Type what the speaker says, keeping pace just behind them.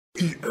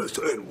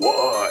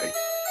ESNY.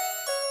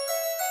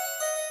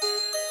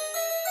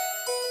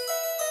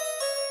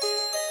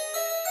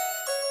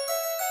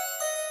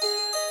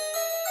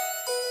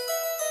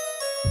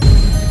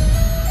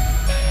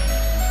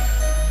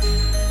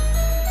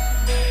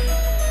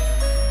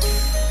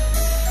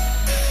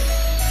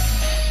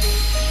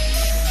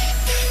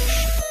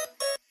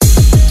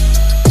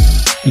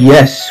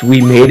 Yes,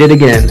 we made it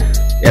again.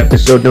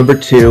 Episode number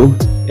 2,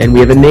 and we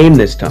have a name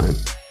this time.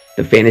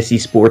 The Fantasy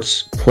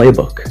Sports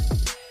Playbook.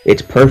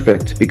 It's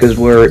perfect because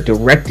we're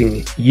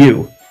directing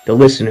you, the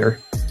listener,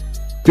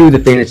 through the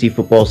fantasy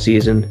football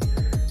season.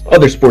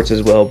 Other sports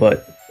as well,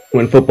 but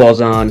when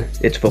football's on,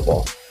 it's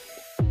football.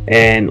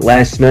 And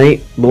last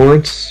night,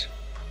 Lawrence,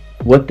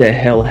 what the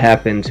hell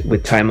happened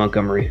with Ty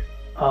Montgomery?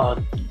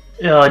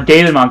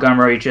 David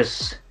Montgomery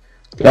just...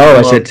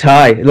 I said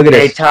Ty. Look at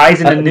this.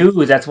 Ty's in the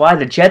news. That's why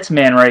the Jets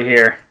man right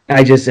here.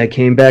 I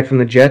came back from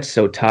the Jets,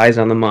 so Ty's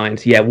on the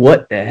mind. Yeah,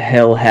 what the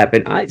hell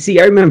happened? I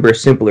remember a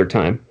simpler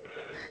time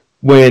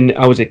when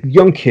I was a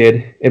young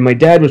kid and my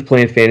dad was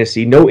playing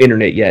fantasy, no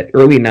internet yet,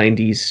 early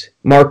 90s,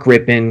 Mark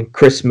Rippon,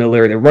 Chris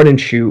Miller, the run and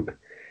shoot,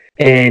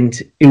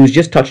 and it was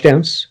just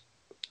touchdowns.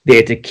 They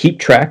had to keep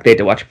track. They had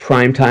to watch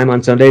prime time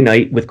on Sunday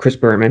night with Chris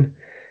Berman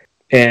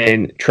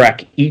and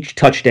track each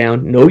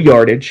touchdown, no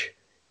yardage,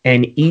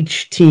 and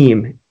each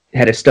team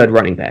had a stud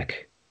running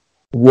back.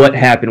 What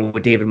happened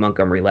with David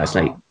Montgomery last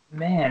night?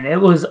 Man,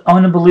 it was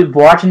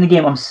unbelievable. Watching the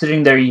game, I'm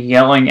sitting there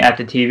yelling at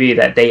the TV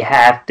that they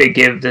have to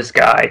give this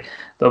guy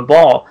the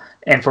ball.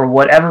 And for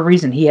whatever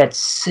reason, he had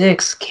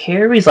 6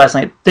 carries last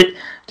night. The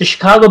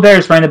Chicago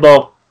Bears ran the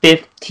ball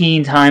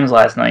 15 times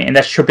last night, and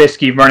that's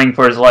Trubisky running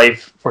for his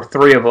life for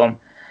 3 of them.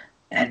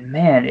 And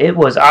man, it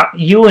was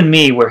you and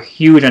me were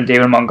huge on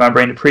David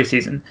Montgomery in the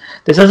preseason.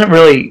 This doesn't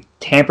really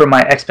tamper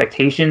my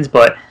expectations,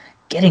 but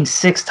getting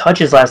 6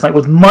 touches last night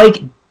with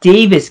Mike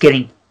Davis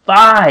getting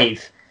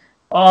 5.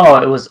 Oh,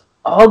 it was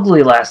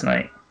ugly last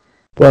night.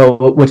 Well,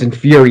 what's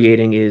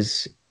infuriating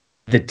is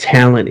the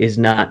talent is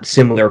not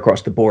similar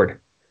across the board.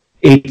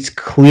 It's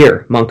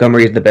clear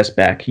Montgomery is the best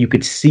back. You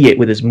could see it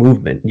with his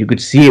movement. You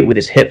could see it with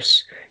his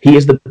hips. He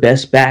is the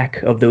best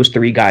back of those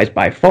 3 guys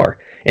by far.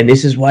 And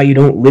this is why you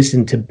don't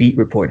listen to beat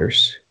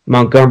reporters.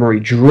 Montgomery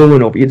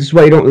drooling over you. This is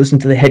why you don't listen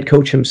to the head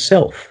coach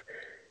himself.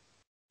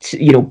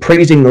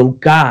 Praising the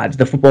gods,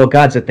 the football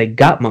gods that they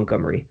got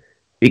Montgomery.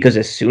 Because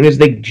as soon as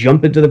they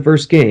jump into the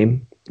first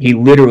game, he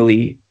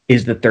literally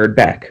is the third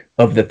back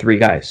of the 3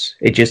 guys.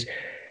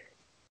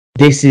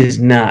 This is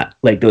not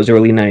like those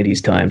early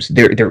 90s times.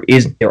 There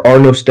are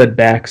no stud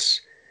backs,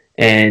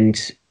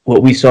 and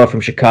what we saw from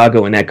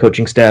Chicago and that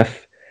coaching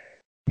staff,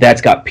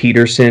 that's got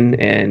Peterson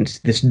and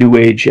this new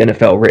age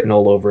NFL written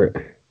all over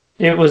it.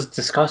 It was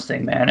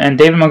disgusting, man. And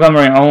David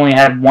Montgomery only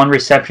had 1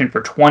 reception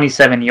for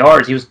 27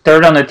 yards. He was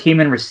 3rd on the team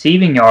in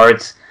receiving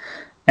yards.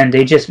 And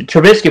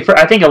Trubisky,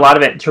 I think a lot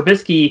of it,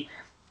 Trubisky,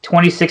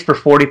 26 for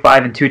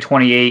 45 and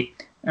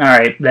 228. All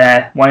right,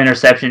 that 1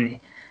 interception.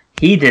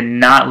 He did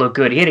not look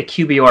good. He had a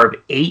QBR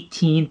of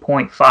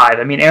 18.5.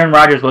 I mean, Aaron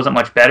Rodgers wasn't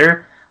much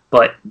better,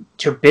 but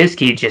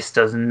Trubisky just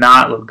does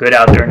not look good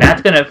out there. And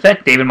that's going to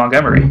affect David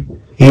Montgomery.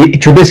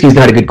 Trubisky's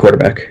not a good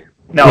quarterback.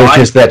 No, it's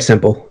just that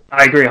simple.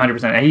 I agree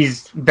 100%.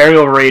 He's very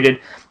overrated.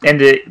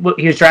 And he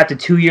was drafted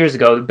 2 years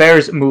ago. The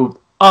Bears moved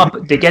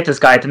up to get this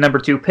guy at the number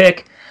 2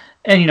 pick.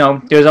 And,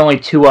 there's only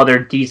 2 other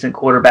decent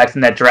quarterbacks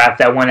in that draft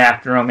that went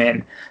after him,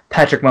 in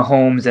Patrick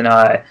Mahomes and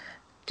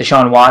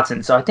Deshaun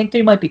Watson. So I think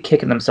they might be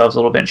kicking themselves a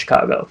little bit in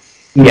Chicago.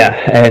 Yeah,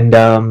 and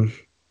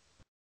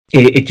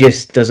it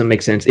just doesn't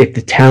make sense. If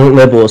the talent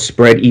level is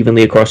spread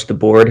evenly across the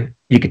board,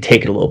 you could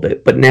take it a little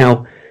bit. But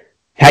now,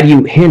 how do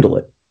you handle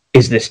it?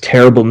 Is this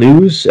terrible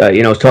news? I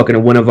was talking to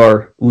one of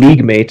our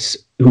league mates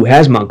who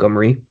has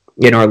Montgomery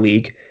in our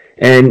league,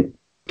 and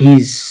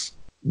he's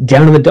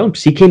down in the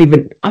dumps. He can't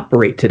even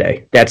operate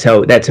today. That's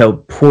how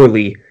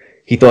poorly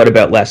he thought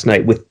about last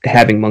night with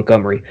having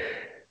Montgomery.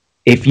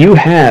 If you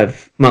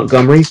have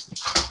Montgomery,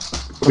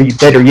 or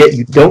better yet,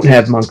 you don't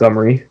have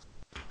Montgomery,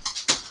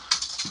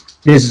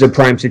 this is a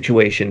prime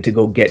situation to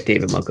go get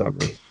David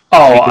Montgomery.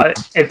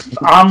 If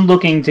I'm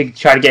looking to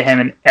try to get him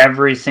in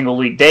every single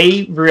league,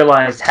 they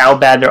realized how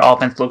bad their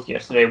offense looked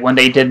yesterday when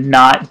they did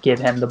not give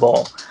him the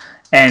ball.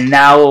 And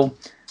now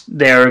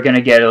they're going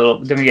to get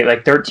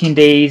like 13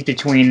 days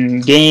between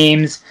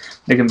games.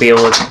 They're going to be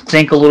able to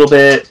think a little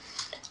bit.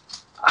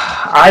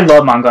 I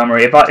love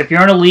Montgomery. If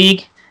you're in a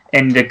league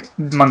and the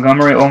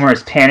Montgomery owner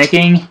is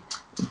panicking,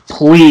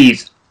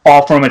 please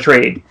offer him a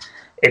trade.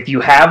 If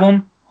you have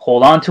him,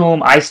 hold on to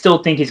him. I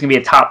still think he's going to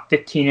be a top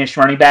 15-ish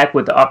running back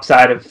with the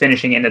upside of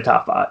finishing in the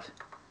top 5.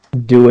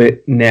 Do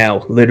it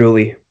now.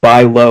 Literally.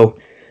 Buy low.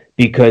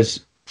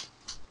 Because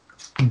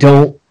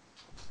don't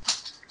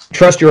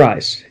trust your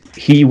eyes.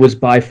 He was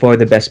by far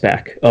the best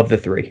back of the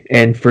 3.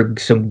 And for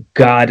some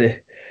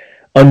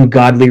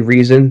ungodly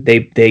reason, they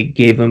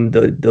gave him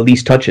the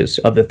least touches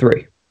of the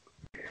 3.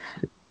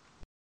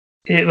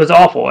 It was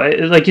awful.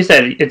 Like you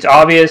said, it's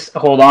obvious.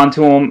 Hold on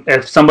to him.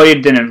 If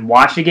somebody didn't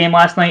watch the game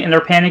last night and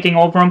they're panicking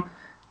over him,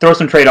 throw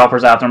some trade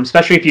offers out there,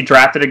 especially if you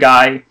drafted a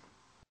guy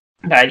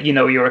that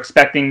you're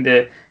expecting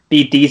to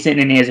be decent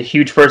and he has a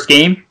huge first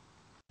game,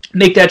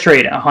 make that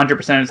trade 100%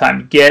 of the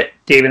time. Get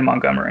David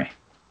Montgomery.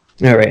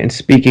 All right, and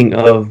speaking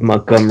of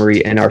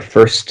Montgomery and our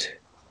first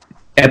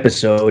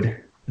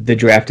episode, the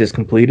draft is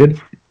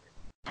completed.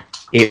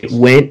 It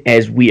went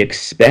as we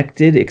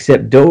expected,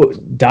 except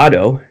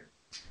Dado.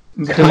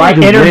 So my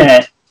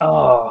internet,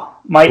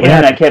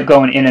 internet kept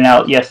going in and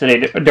out yesterday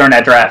during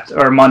that draft,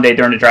 or Monday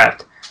during the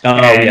draft.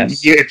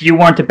 Yes. If you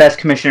weren't the best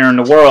commissioner in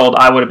the world,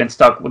 I would have been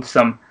stuck with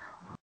some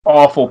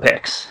awful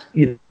picks.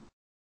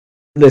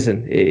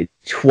 Listen,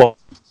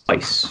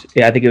 twice.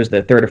 Yeah, I think it was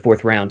the third or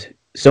fourth round.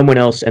 Someone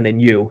else, and then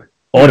you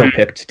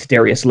auto-picked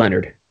Darius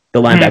Leonard,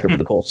 the linebacker for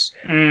the Colts.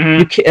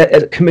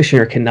 A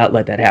commissioner cannot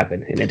let that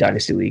happen in a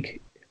dynasty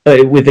league.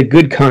 With a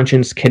good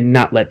conscience,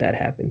 cannot let that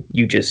happen.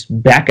 You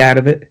just back out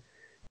of it,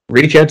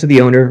 reach out to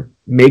the owner,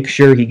 make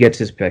sure he gets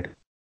his pick,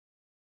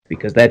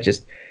 because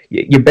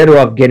you're better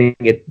off getting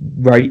it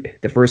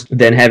right the first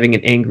than having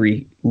an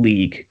angry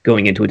league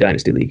going into a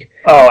dynasty league.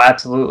 Oh,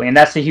 absolutely, and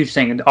that's the huge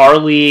thing. Our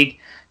league,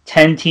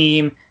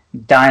 10-team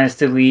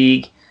dynasty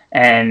league,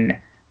 and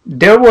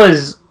there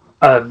was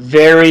a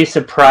very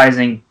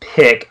surprising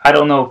pick. I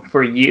don't know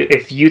for you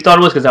if you thought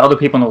it was, because other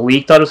people in the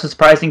league thought it was a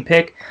surprising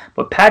pick,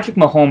 but Patrick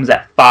Mahomes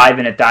at 5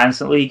 in a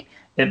dynasty league,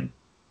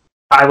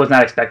 I was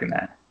not expecting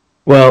that.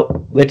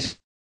 Well, let's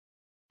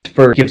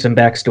first give some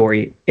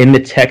backstory. In the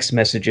text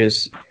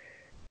messages,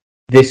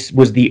 this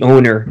was the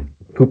owner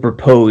who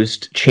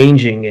proposed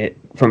changing it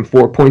from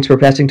 4 points per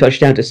passing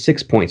touchdown to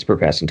 6 points per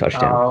passing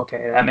touchdown. Oh,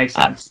 okay, that makes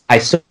sense. I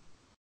saw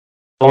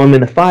him in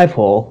the 5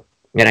 hole,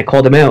 and I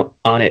called him out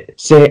on it,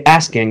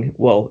 asking,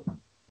 well,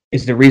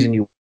 is the reason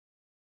you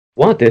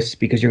want this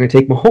because you're going to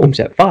take Mahomes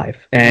at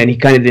 5? And he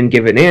kind of didn't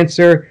give an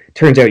answer.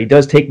 Turns out he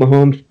does take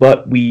Mahomes,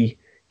 but we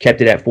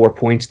kept it at 4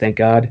 points, thank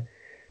God.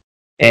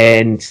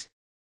 And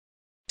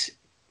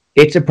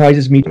it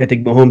surprises me. I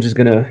think Mahomes is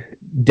going to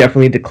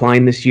definitely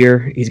decline this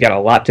year. He's got a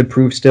lot to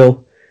prove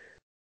still.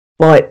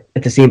 But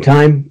at the same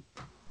time,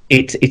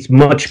 it's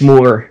much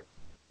more...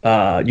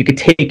 you could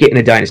take it in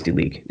a dynasty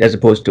league as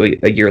opposed to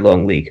a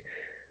year-long league.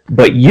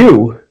 But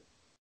you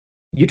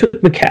took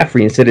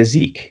McCaffrey instead of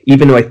Zeke,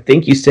 even though I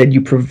think you said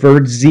you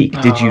preferred Zeke.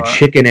 Did you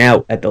chicken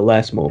out at the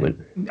last moment?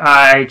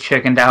 I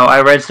chickened out.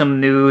 I read some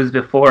news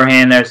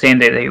beforehand. They're saying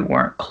that they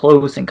weren't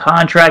close in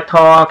contract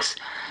talks.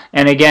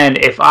 And again,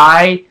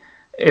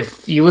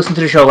 if you listened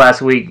to the show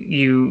last week,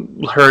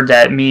 you heard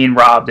that me and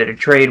Rob did a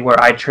trade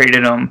where I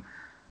traded him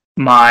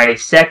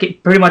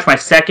pretty much my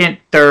second,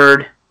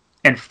 third,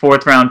 and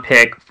fourth round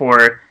pick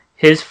for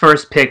his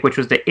first pick, which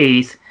was the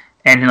 8th,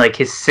 and like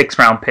his 6th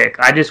round pick.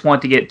 I just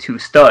wanted to get 2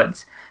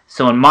 studs.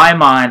 So in my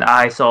mind,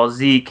 I saw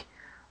Zeke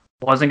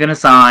wasn't going to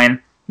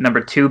sign.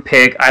 Number 2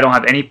 pick. I don't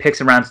have any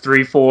picks in rounds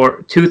 2,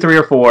 3,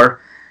 or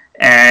 4.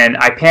 And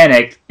I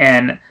panicked.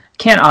 And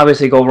can't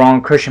obviously go wrong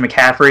with Christian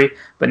McCaffrey.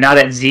 But now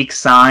that Zeke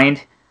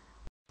signed,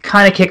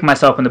 kind of kicked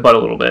myself in the butt a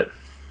little bit.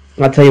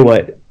 I'll tell you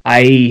what.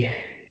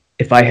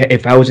 If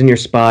I was in your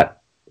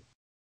spot,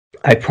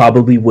 I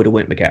probably would have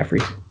went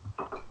McCaffrey.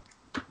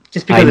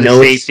 Just because of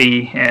the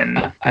safety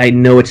and... I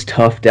know it's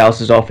tough.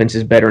 Dallas's offense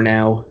is better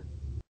now.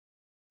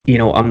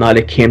 I'm not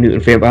a Cam Newton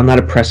fan, but I'm not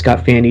a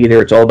Prescott fan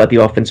either. It's all about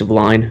the offensive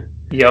line.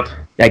 Yep.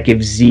 That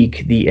gives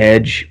Zeke the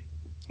edge.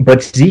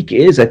 But Zeke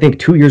is, I think,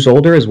 2 years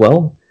older as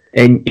well.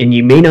 And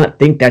you may not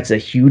think that's a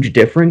huge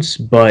difference,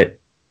 but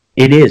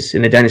it is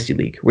in the Dynasty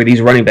League, where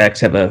these running backs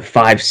have a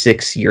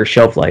 5-6 year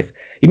shelf life.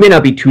 He may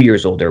not be 2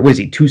 years older. What is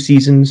he, 2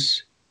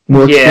 seasons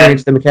more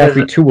experienced than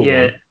McCaffrey? 2 or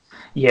 1?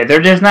 Yeah,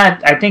 there's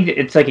not... I think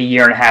it's like a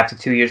year and a half to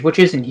 2 years, which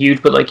isn't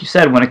huge, but like you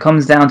said, when it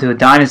comes down to a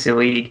Dynasty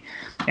League,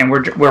 and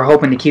we're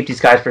hoping to keep these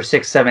guys for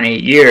 6, 7,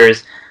 8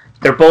 years,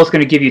 they're both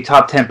going to give you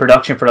top 10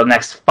 production for the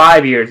next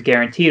 5 years,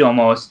 guaranteed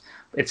almost.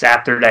 It's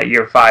after that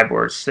year 5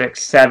 or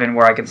 6, 7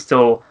 where I can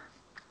still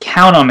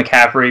count on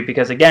McCaffrey,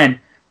 because again,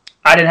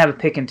 I didn't have a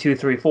pick in 2,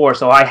 3, 4,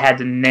 so I had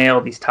to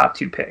nail these top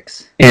 2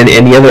 picks. And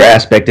the other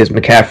aspect is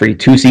McCaffrey,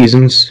 2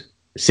 seasons,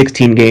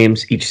 16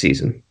 games each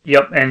season.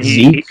 Yep, and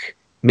Zeke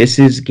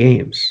misses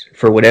games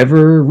for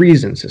whatever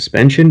reason,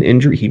 suspension,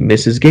 injury. He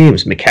misses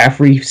games.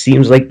 McCaffrey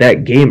seems like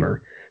that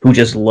gamer who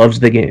just loves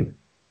the game.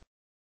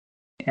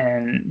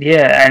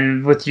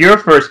 And with your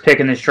first pick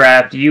in this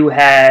draft, you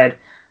had...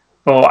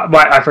 Well,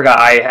 I forgot.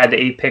 I had the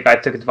 8th pick. I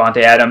took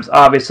Devontae Adams.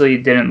 Obviously,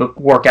 didn't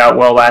work out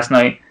well last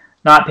night.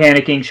 Not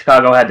panicking.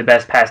 Chicago had the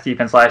best pass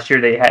defense last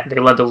year. They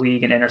led the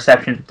league in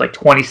interceptions with like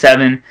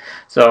 27.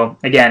 So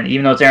again,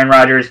 even though it's Aaron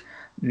Rodgers,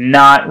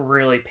 not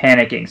really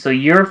panicking. So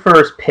your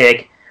first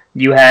pick,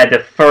 you had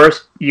the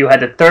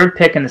 3rd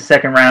pick in the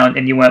 2nd round,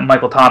 and you went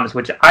Michael Thomas,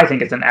 which I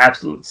think is an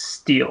absolute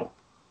steal.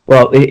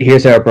 Well,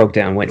 here's how it broke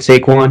down. Went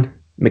Saquon,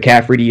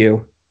 McCaffrey to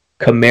you,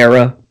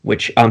 Kamara,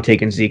 which I'm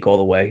taking Zeke all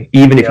the way,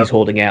 even if he's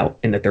holding out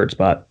in the 3rd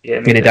spot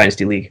in a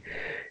Dynasty League.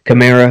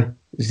 Kamara,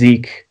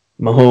 Zeke,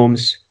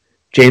 Mahomes,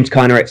 James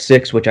Conner at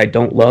 6, which I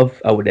don't love.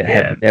 I would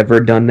have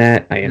never done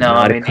that. I am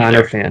not a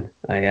Conner fan.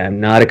 I am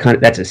not a Conner.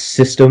 That's a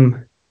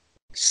system.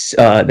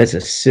 That's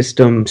a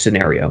system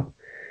scenario.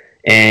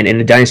 And in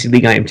the Dynasty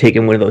League, I am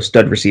taking one of those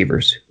stud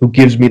receivers who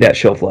gives me that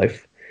shelf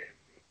life.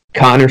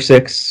 Connor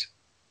 6,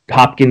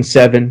 Hopkins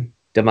 7,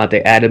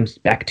 Davante Adams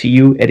back to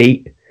you at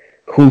 8,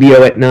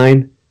 Julio at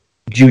 9,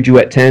 Juju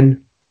at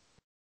 10.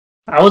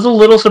 I was a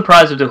little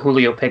surprised with the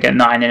Julio pick at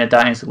 9 in a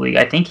Dynasty League.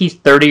 I think he's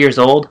 30 years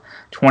old,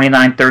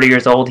 29, 30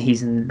 years old.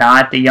 He's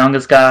not the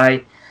youngest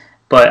guy,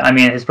 but I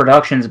mean, his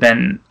production's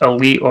been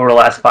elite over the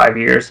last 5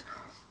 years.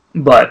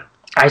 But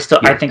I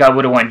think I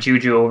would have went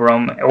Juju over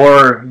him,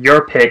 or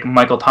your pick,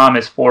 Michael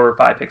Thomas, 4 or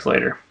 5 picks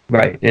later.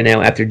 Right, and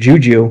now after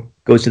Juju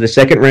goes to the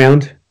second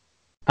round,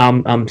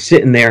 I'm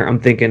sitting there, I'm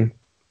thinking,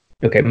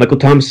 okay, Michael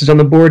Thomas is on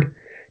the board,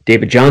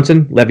 David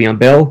Johnson, Le'Veon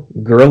Bell,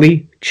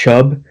 Gurley,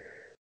 Chubb.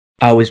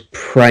 I was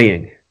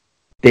praying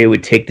they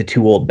would take the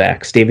 2 old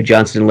backs, David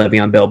Johnson and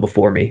Le'Veon Bell,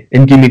 before me,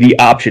 and give me the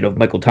option of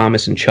Michael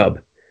Thomas and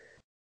Chubb.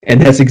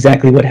 And that's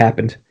exactly what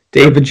happened.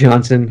 David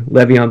Johnson,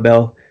 Le'Veon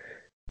Bell,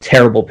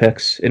 terrible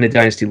picks in a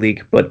Dynasty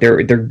League, but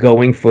they're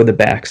going for the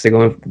backs.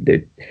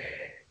 They're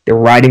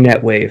riding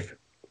that wave.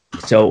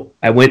 So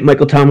I went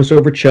Michael Thomas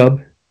over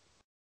Chubb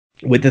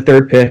with the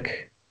 3rd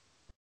pick.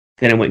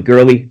 Then I went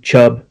Gurley,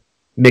 Chubb,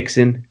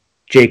 Mixon,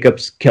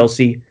 Jacobs,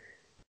 Kelsey.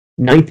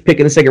 9th pick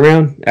in the second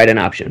round, I had an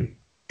option.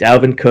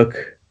 Dalvin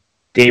Cook,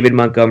 David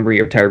Montgomery,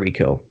 or Tyreek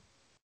Hill.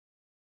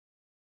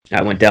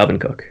 I went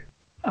Dalvin Cook.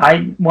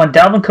 When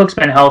Dalvin Cook's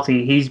been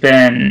healthy, he's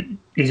been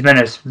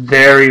a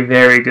very,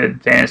 very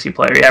good fantasy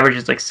player. He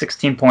averages like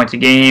 16 points a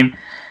game.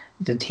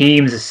 The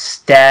team's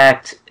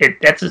stacked.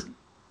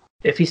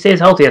 If he stays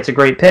healthy, that's a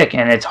great pick,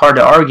 and it's hard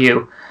to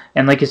argue.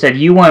 And like you said,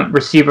 you went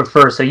receiver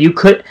first, so you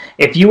could,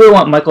 if you would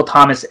want Michael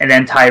Thomas and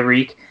then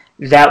Tyreek,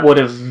 that would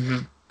have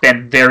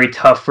been very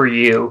tough for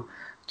you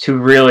to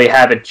really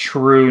have a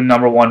true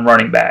number 1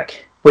 running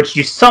back, which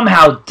you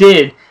somehow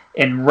did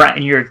in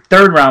your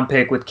 3rd round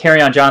pick with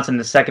Kerryon Johnson,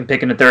 the 2nd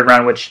pick in the 3rd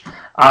round, which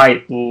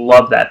I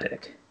love that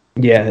pick.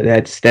 Yeah,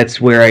 that's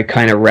where I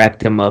kind of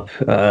racked him up.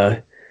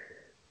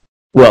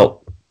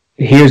 Well,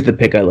 here's the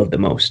pick I love the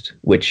most,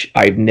 which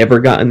I've never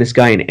gotten this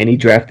guy in any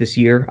draft this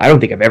year. I don't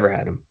think I've ever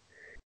had him.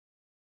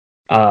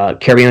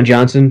 Kerryon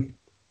Johnson,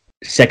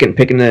 2nd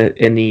pick in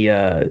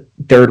the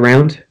 3rd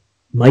round.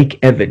 Mike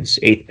Evans,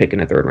 8th pick in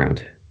the 3rd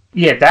round.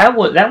 Yeah, that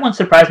one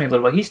surprised me a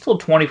little bit. He's still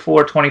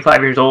 24,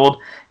 25 years old.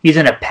 He's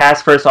in a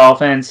pass-first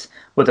offense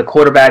with a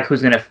quarterback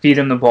who's going to feed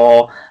him the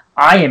ball.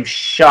 I am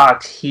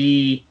shocked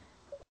he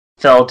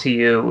fell to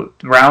you.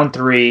 Round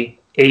 3,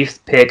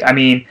 8th pick. I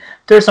mean,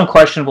 there's some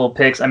questionable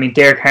picks. I mean,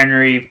 Derrick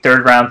Henry,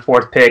 3rd round,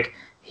 4th pick.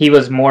 He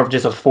was more of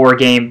just a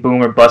 4-game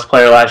boom or bust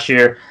player last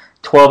year.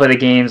 12 of the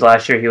games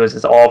last year, he was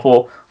just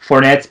awful.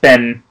 Fournette's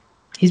been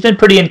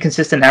pretty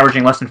inconsistent,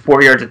 averaging less than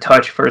 4 yards a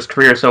touch for his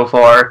career so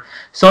far.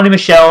 Sony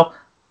Michel,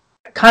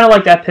 kind of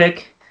like that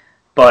pick,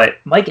 but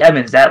Mike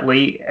Evans that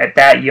late at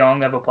that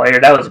young of a player,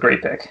 that was a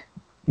great pick.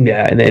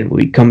 Yeah, and then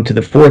we come to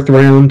the 4th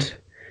round.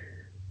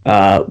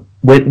 I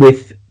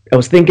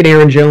was thinking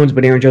Aaron Jones,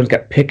 but Aaron Jones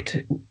got picked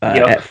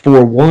at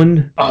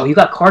 4-1. Oh, you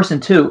got Carson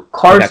too.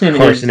 Carson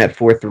at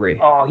 4-3.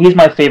 Oh, he's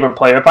my favorite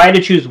player. If I had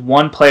to choose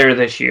one player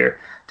this year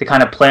to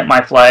kind of plant my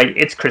flag,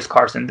 it's Chris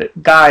Carson. The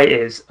guy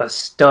is a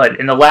stud.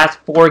 In the last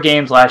 4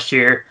 games last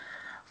year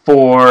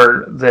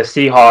for the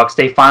Seahawks,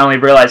 they finally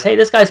realized, hey,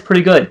 this guy's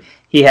pretty good.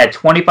 He had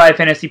 25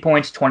 fantasy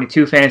points,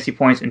 22 fantasy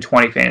points, and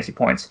 20 fantasy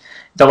points.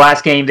 The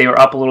last game, they were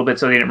up a little bit,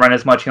 so they didn't run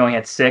as much. He only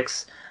had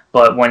 6.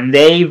 But when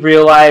they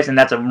realize, and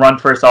that's a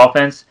run-first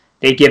offense,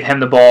 they give him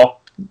the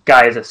ball.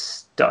 Guy is a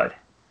stud.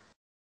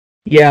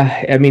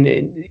 Yeah, I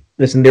mean,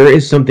 listen, there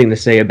is something to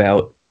say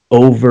about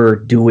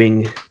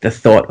overdoing the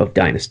thought of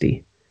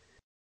dynasty.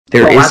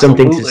 There is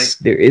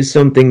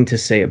something to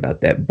say about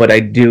that. But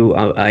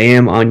I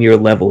am on your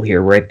level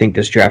here, where I think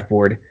this draft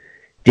board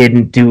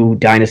didn't do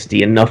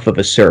dynasty enough of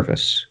a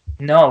service.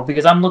 No,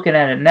 because I'm looking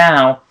at it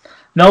now.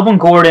 Melvin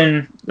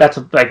Gordon, that's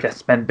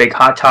been a big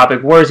hot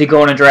topic. Where is he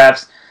going in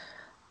drafts?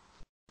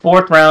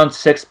 4th round,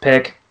 6th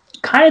pick.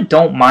 Kind of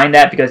don't mind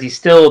that because he's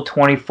still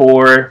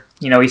 24.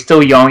 You know, he's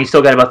still young. He's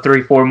still got about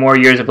 3-4 more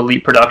years of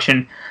elite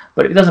production.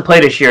 But if he doesn't play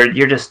this year,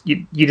 you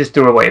just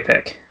threw away a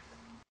pick.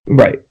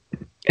 Right.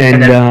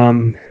 And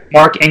then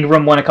Mark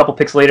Ingram went a couple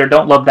picks later.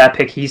 Don't love that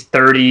pick. He's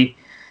 30.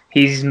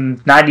 He's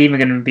not even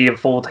going to be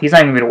he's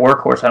not even going to be a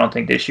workhorse, I don't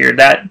think, this year.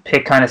 That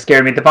pick kind of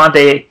scared me.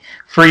 Devontae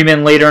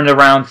Freeman later in the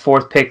round,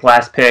 4th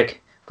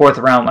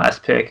round,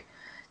 last pick.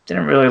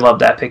 Didn't really love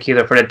that pick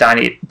either for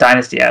the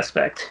dynasty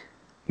aspect.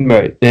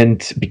 Right,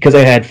 and because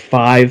I had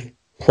 5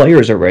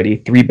 players already,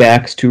 3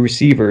 backs, 2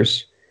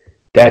 receivers,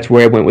 that's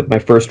where I went with my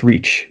first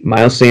reach.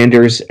 Miles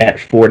Sanders at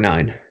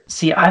 4-9.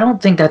 See, I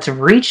don't think that's a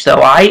reach,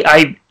 though.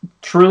 I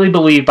truly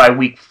believe by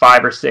week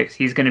 5 or 6,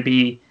 he's going to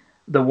be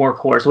the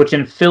workhorse, which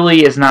in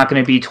Philly is not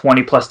going to be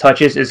 20-plus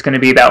touches. It's going to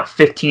be about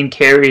 15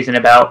 carries and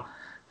about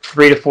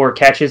 3 to 4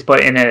 catches, but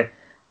in a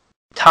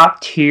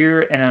top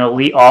tier and an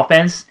elite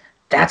offense,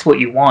 that's what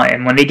you want.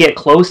 And when they get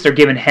close, they're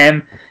giving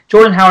him.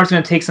 Jordan Howard's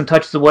going to take some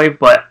touches away,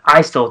 but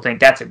I still think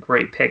that's a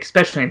great pick,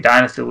 especially in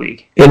Dynasty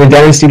League. In a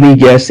Dynasty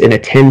League, yes. In a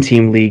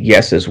 10-team league,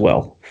 yes, as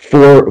well.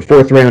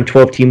 4th round,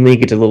 12-team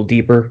league, it's a little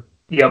deeper.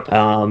 Yep.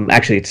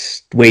 Actually,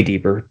 it's way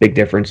deeper, big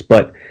difference.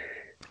 But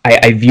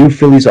I view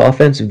Philly's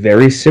offense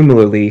very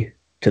similarly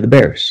to the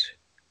Bears.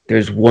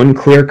 There's one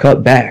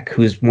clear-cut back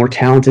who's more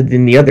talented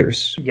than the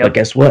others. Yep. But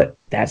guess what?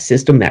 That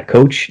system, that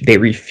coach, they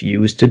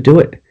refuse to do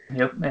it.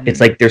 Yep. And it's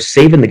like they're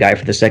saving the guy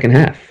for the second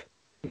half.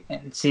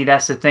 And see,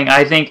 that's the thing.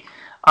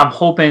 I'm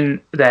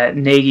hoping that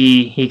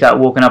Nagy, he got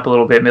woken up a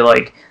little bit and be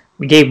like,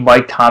 we gave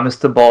Mike Thomas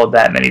the ball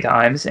that many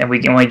times, and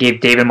we only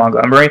gave David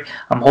Montgomery.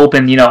 I'm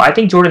hoping, I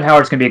think Jordan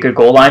Howard's going to be a good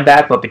goal line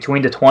back, but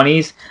between the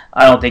 20s,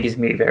 I don't think he's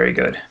going to be very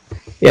good.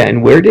 Yeah,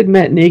 and where did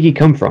Matt Nagy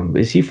come from?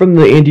 Is he from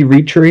the Andy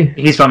Reid tree?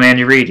 He's from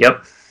Andy Reid,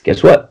 yep.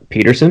 Guess what?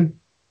 Peterson,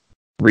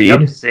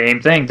 Reid. Yep,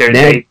 same thing.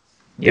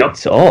 Yep.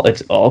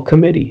 It's all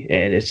committee,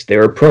 and it's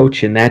their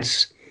approach, and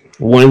that's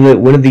one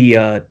of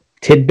the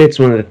tidbits,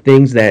 one of the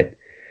things that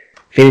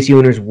fantasy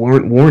owners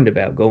weren't warned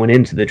about going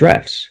into the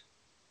drafts.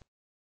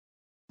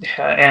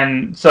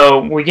 And so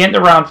we get into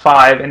round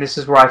 5, and this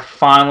is where I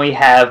finally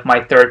have my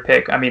third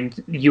pick. I mean,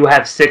 you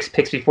have 6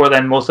 picks before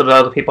then. Most of the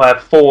other people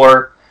have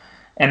 4,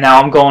 and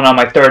now I'm going on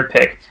my third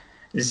pick.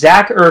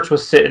 Zach Ertz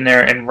was sitting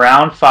there in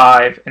round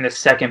 5 in the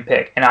second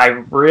pick, and I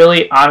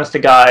really, honest to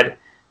God,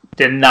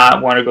 did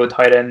not want to go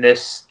tight end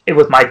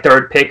with my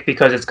third pick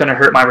because it's going to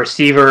hurt my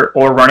receiver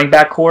or running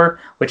back core,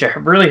 which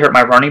really hurt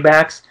my running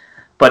backs.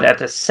 But at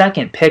the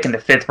second pick in the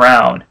 5th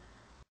round,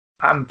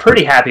 I'm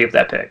pretty happy with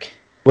that pick.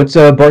 What's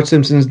Bart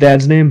Simpson's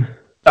dad's name?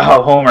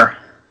 Oh, Homer.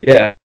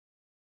 Yeah.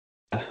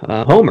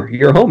 Homer.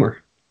 You're a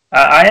Homer.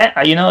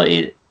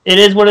 It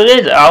is what it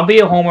is. I'll be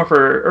a Homer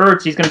for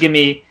Ertz. He's going to give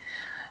me...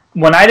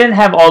 When I didn't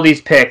have all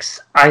these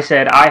picks, I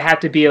said I have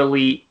to be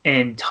elite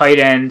in tight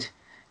end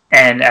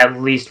and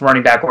at least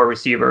running back or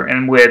receiver.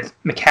 And with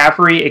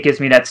McCaffrey, it gives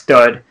me that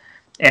stud.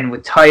 And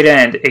with tight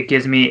end, it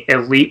gives me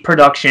elite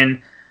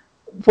production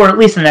for at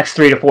least the next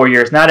 3 to 4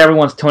 years. Not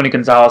everyone's Tony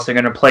Gonzalez. They're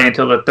going to play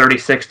until they're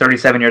 36,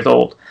 37 years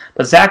old.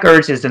 But Zach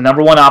Ertz is the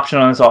number 1 option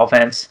on this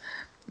offense.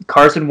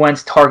 Carson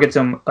Wentz targets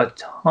him a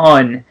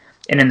ton.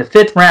 And in the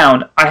 5th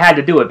round, I had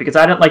to do it because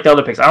I didn't like the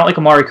other picks. I don't like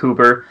Amari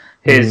Cooper.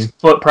 His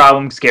foot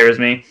problem scares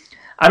me.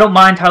 I don't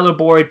mind Tyler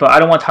Boyd, but I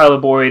don't want Tyler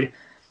Boyd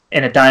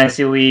in a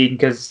dynasty league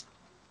because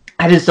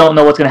I just don't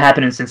know what's going to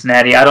happen in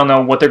Cincinnati. I don't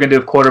know what they're going to do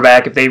with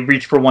quarterback. If they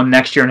reach for one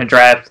next year in the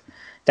draft,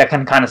 that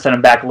can kind of set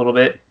them back a little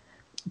bit.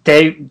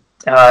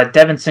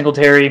 Devin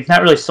Singletary,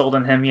 not really sold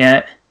on him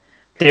yet.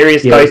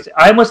 Darius Geist,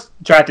 I almost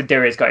drafted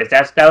Darius Geist.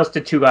 That was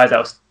the 2 guys I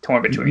was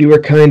torn between. You were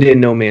kind of in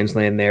no man's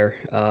land there.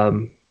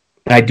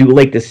 I do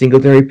like the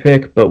Singletary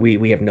pick, but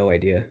we have no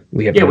idea.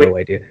 We have no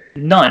idea.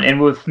 None. And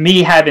with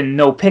me having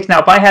no picks, now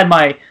if I had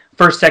my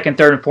 1st, 2nd,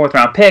 3rd, and 4th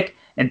round pick,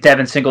 and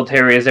Devin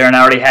Singletary is there, and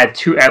I already had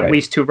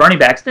least 2 running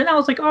backs, then I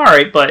was like, all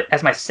right, but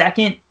as my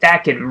second,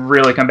 that can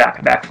really come back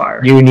and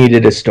backfire. You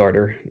needed a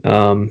starter.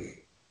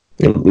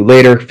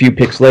 Later, a few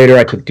picks later,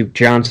 I took Duke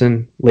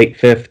Johnson, late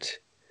 5th.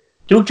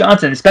 Duke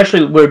Johnson,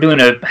 especially we're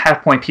doing a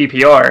half-point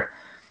PPR,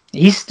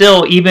 he's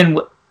still, even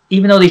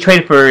though they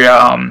traded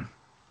for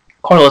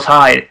Carlos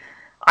Hyde,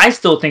 I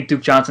still think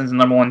Duke Johnson's the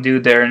number 1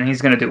 dude there, and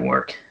he's going to do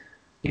work.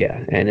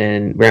 Yeah, and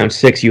then round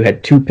 6, you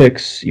had 2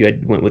 picks.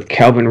 You went with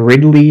Calvin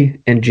Ridley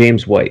and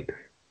James White.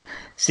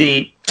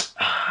 See,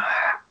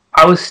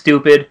 I was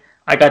stupid.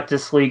 I got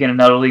this league and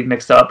another league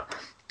mixed up.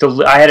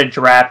 I had a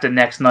draft the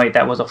next night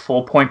that was a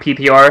full-point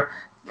PPR.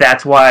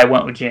 That's why I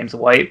went with James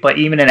White. But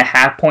even in a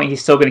half point,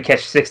 he's still going to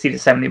catch 60 to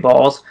 70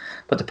 balls.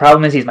 But the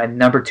problem is he's my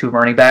number 2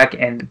 running back,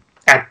 and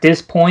at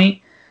this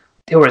point,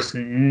 there was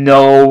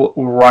no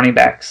running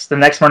backs. The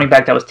next running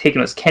back that was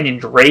taken was Kenyon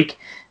Drake.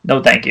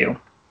 No, thank you.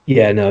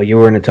 Yeah, no, you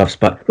were in a tough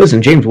spot.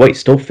 Listen, James White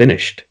still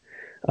finished.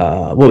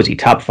 What was he,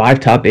 top 5,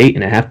 top 8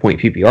 in a half-point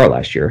PPR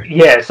last year?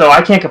 Yeah, so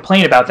I can't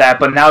complain about that.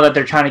 But now that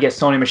they're trying to get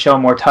Sony Michel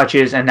more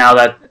touches, and now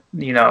that,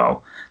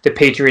 the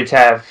Patriots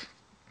have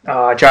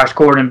Josh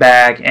Gordon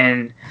back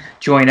and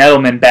Julian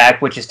Edelman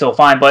back, which is still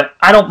fine. But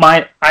I don't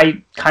mind.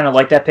 I kind of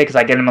like that pick because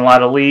I get him in a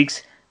lot of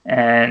leagues.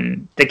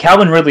 And the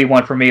Calvin Ridley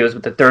one for me was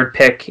with the 3rd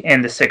pick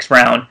in the 6th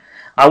round.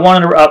 I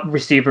wanted a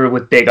receiver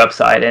with big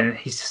upside, and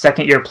he's a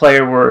second-year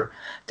player where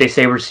they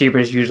say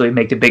receivers usually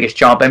make the biggest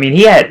jump. I mean,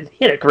 he had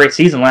a great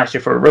season last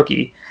year for a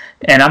rookie,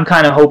 and I'm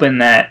kind of hoping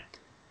that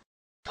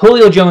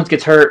Julio Jones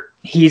gets hurt,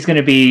 he's going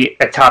to be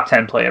a top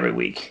 10 play every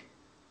week.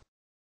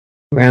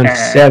 Round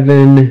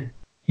 7,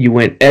 you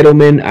went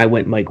Edelman. I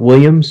went Mike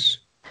Williams.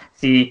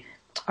 See,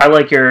 I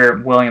like your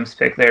Williams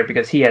pick there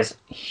because he has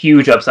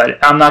huge upside.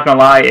 I'm not going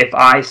to lie, if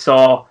I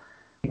saw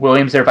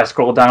Williams there, if I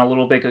scroll down a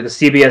little bit, because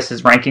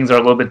CBS's rankings are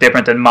a little bit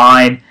different than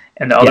mine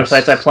and the other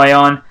sites I play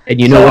on.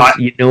 And you know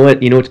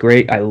what's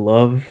great? I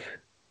love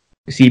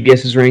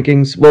CBS's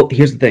rankings. Well,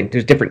 here's the thing.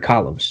 There's different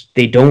columns.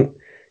 They don't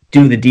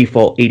do the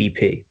default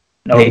ADP.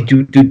 No. They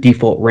do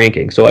default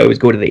rankings, so I always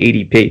go to the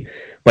ADP.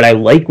 But I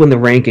like when the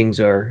rankings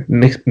are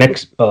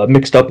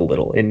mixed up a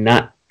little and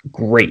not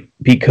great,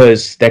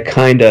 because that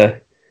kind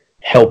of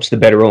helps the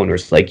better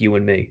owners like you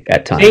and me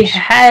at times. They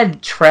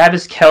had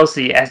Travis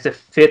Kelce as the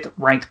 5th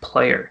ranked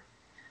player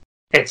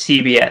at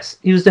CBS.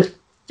 He was the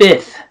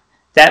 5th.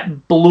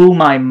 That blew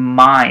my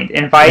mind.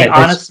 And if I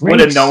honestly would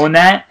have known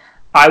that,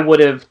 I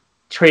would have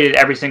traded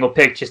every single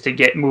pick just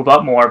to move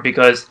up more,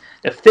 because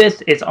the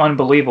 5th is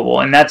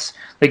unbelievable. And that's,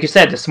 like you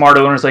said, the smart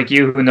owners like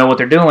you who know what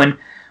they're doing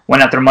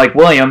went after Mike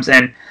Williams.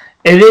 And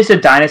it is a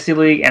dynasty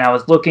league, and I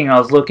was looking,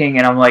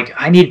 and I'm like,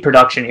 I need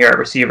production here at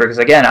receiver because,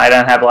 again, I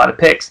don't have a lot of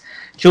picks.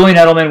 Julian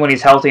Edelman, when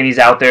he's healthy and he's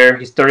out there,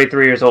 he's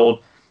 33 years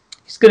old.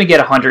 He's going to get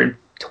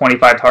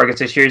 125 targets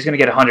this year. He's going to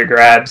get 100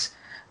 grabs.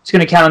 He's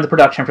going to count on the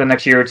production for the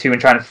next year or two and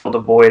trying to fill the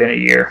void in a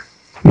year.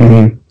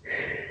 Mm-hmm.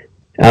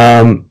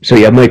 So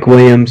yeah, Mike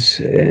Williams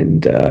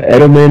and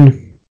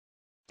Edelman.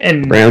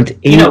 And round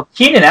 8.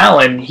 Keenan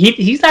Allen,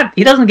 he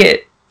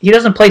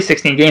doesn't play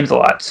 16 games a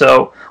lot.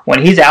 So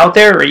when he's out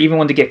there, or even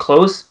when they get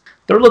close,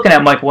 they're looking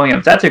at Mike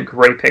Williams. That's a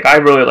great pick. I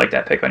really like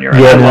that pick on your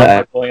end. I love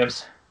Mike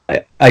Williams.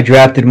 I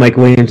drafted Mike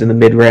Williams in the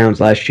mid rounds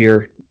last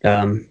year.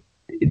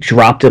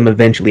 Dropped him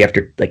eventually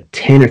after like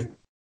 10 or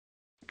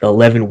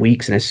 11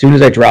 weeks, and as soon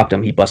as I dropped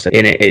him, he busted.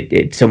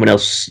 And someone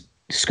else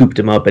scooped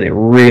him up, and it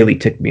really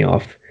ticked me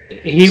off.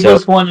 He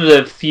was one of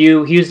the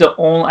few. He was the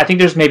only. I think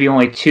there's maybe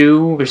only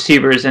 2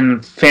 receivers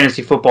in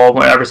fantasy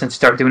football ever since I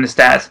started doing the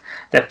stats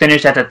that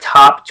finished at the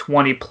top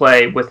 20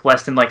 play with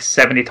less than like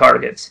 70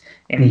 targets,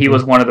 and he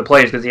was one of the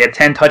players because he had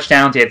 10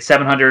 touchdowns, he had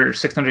 700 or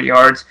 600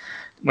 yards.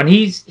 When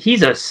he's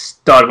a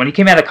stud. When he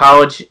came out of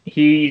college,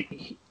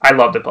 I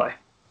love to play.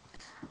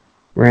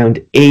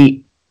 Round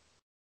 8,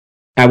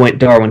 I went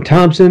Darwin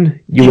Thompson.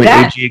 You went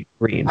AJ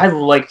Green. I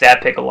like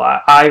that pick a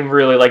lot. I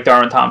really like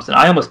Darwin Thompson.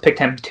 I almost picked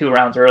him 2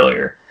 rounds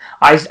earlier.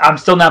 I'm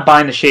still not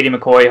buying the Shady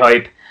McCoy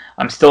hype.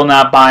 I'm still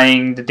not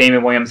buying the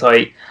Damon Williams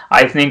hype.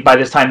 I think by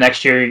this time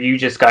next year, you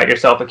just got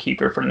yourself a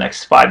keeper for the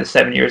next 5 to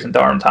 7 years in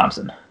Darwin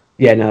Thompson.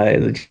 Yeah,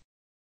 no,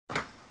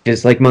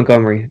 just like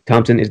Montgomery,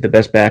 Thompson is the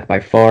best back by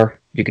far.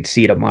 You could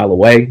see it a mile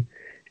away.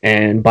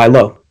 And buy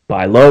low.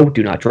 Buy low.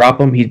 Do not drop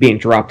him. He's being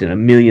dropped in a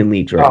million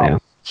leagues right now.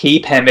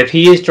 Keep him. If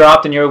he is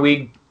dropped in your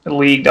league,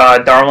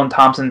 Darwin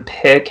Thompson,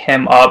 pick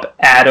him up,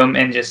 add him,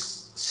 and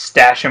just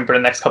stash him for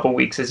the next couple of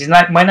weeks. He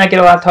might not get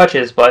a lot of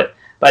touches, but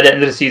by the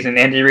end of the season,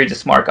 Andy Reid's a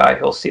smart guy.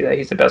 He'll see that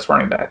he's the best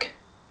running back.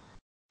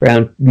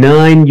 Round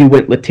 9, you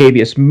went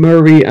Latavius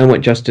Murray. I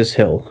went Justice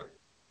Hill.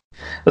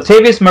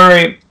 Latavius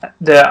Murray,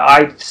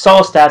 I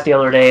saw a stat the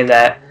other day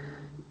that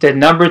the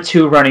number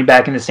 2 running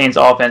back in the Saints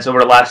offense over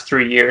the last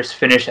 3 years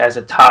finished as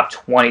a top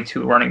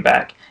 22 running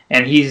back.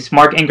 And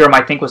Mark Ingram,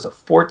 I think, was the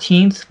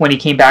 14th when he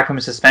came back from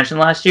his suspension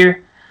last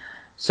year.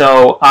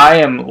 So I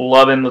am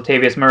loving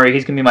Latavius Murray.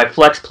 He's going to be my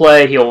flex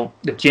play.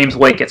 If James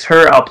White gets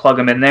hurt, I'll plug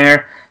him in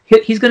there.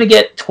 He's going to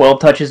get 12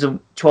 touches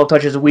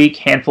a week,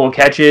 handful of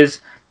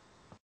catches.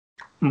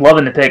 I'm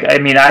loving the pick. I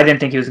mean, I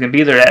didn't think he was going to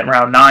be there at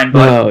round 9,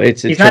 but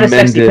he's not a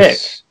sexy pick.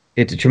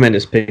 It's a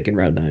tremendous pick in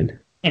round 9.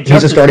 And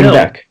he's a starting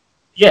back.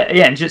 Yeah,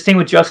 and just same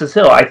with Justice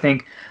Hill. I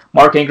think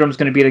Mark Ingram's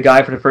going to be the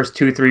guy for the first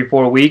 2, 3,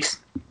 4 weeks.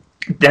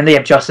 Then they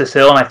have Justice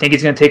Hill, and I think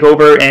he's going to take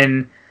over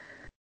in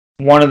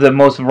one of the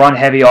most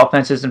run-heavy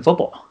offenses in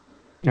football.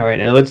 All right,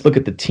 now let's look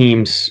at the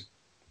teams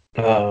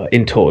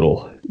in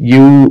total.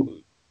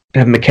 You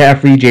have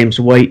McCaffrey, James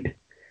White,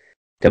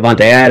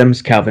 Devontae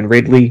Adams, Calvin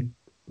Ridley.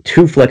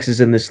 2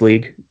 flexes in this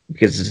league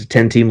because it's a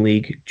 10-team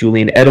league.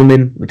 Julian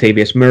Edelman,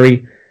 Latavius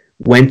Murray,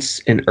 Wentz,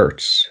 and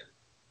Ertz.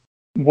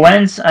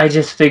 Wentz, I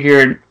just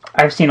figured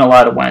I've seen a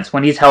lot of Wentz.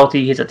 When he's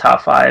healthy, he's a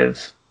top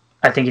 5.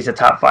 I think he's a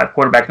top 5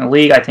 quarterback in the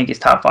league. I think he's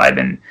top 5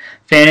 in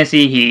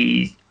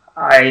fantasy.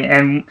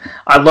 I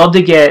love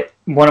to get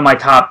one of my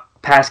top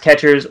pass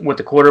catchers with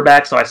the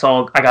quarterback. So I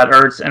got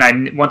Ertz,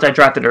 and once I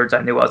drafted Ertz,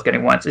 I knew I was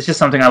getting Wentz. It's just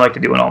something I like to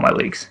do in all my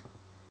leagues.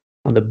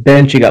 On the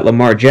bench, you got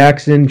Lamar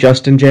Jackson,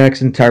 Justin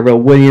Jackson, Tyrell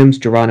Williams,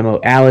 Geronimo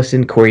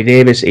Allison, Corey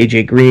Davis,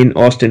 AJ Green,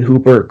 Austin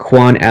Hooper,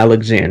 Quan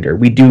Alexander.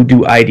 We do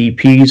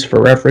IDPs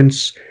for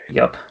reference.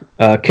 Yep.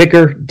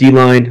 Kicker,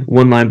 D-line,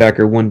 1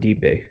 linebacker, 1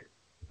 DB.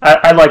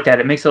 I like that.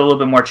 It makes it a little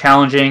bit more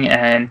challenging,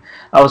 and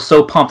I was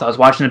so pumped. I was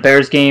watching the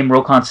Bears game.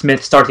 Roquan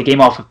Smith start the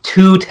game off with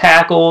 2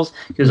 tackles.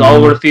 He was all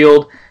over the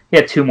field. He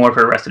had 2 more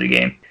for the rest of the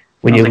game.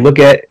 When you look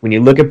at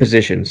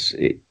positions,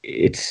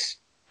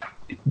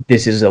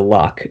 this is a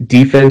lock.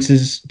 Defense,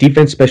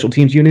 special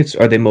teams units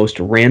are the most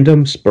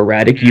random,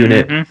 sporadic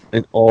unit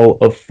in all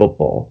of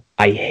football.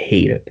 I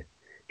hate it.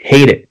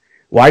 Hate it.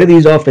 Why do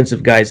these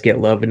offensive guys get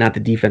love and not the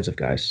defensive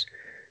guys?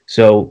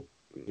 So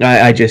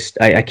I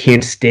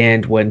can't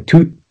stand when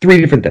 3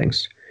 different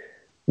things.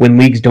 When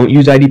leagues don't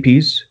use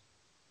IDPs,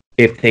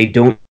 if they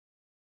don't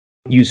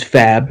use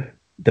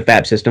the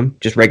FAB system,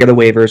 just regular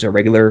waivers or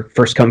regular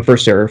first come,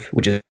 first serve,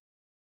 which is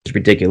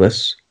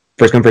ridiculous.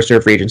 First come, first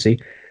serve free agency.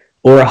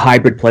 Or a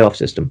hybrid playoff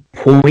system.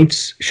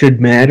 Points should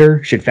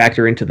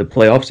factor into the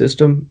playoff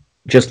system,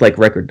 just like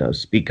record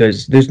does,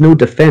 because there's no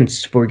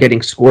defense for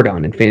getting scored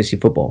on in fantasy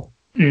football.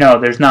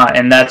 No, there's not,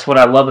 and that's what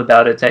I love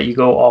about it, that you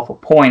go off of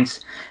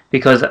points,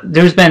 because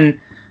there's been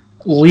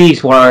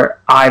leagues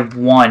where I've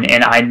won,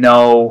 and I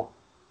know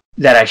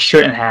that I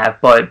shouldn't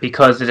have, but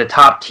because of the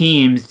top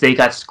teams, they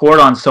got scored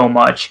on so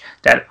much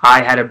that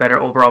I had a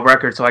better overall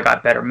record, so I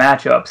got better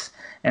matchups.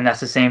 And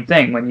that's the same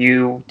thing. When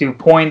you do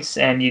points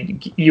and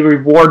you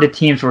reward the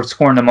teams for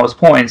scoring the most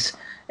points,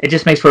 it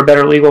just makes for a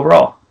better league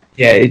overall.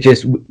 Yeah, it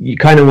just you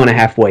kind of want to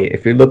halfway it.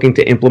 If you're looking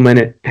to implement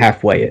it,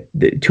 halfway it.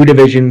 The two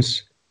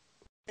divisions,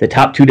 the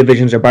top two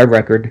divisions are by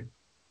record.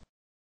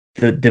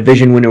 The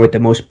division winner with the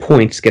most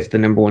points gets the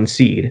number one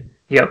seed.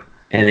 Yep.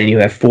 And then you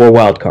have 4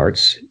 wild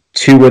cards.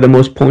 2 are the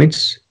most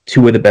points,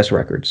 2 are the best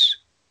records.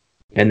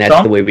 And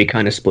that's the way we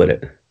kind of split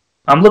it.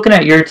 I'm looking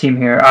at your team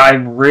here. I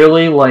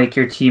really like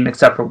your team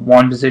except for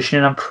one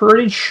position. I'm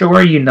pretty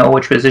sure you know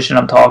which position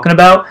I'm talking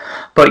about.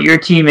 But your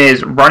team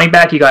is running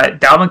back. You got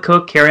Dalvin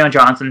Cook, Kerryon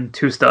Johnson,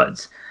 2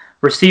 studs.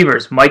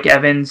 Receivers, Mike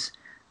Evans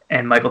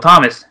and Michael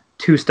Thomas,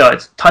 2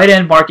 studs. Tight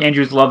end, Mark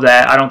Andrews, love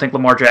that. I don't think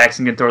Lamar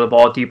Jackson can throw the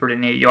ball deeper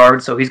than 8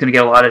 yards, so he's going to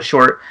get a lot of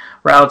short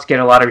routes, get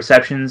a lot of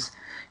receptions.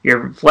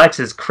 Your flex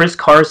is Chris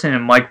Carson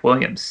and Mike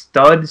Williams.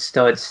 Studs,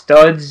 studs,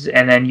 studs.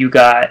 And then you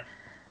got,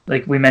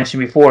 like we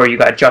mentioned before, you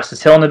got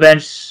Justice Hill on the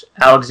bench,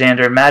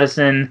 Alexander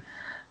Madison,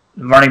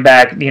 running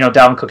back,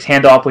 Dalvin Cook's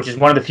handoff, which is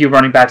one of the few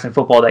running backs in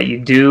football that you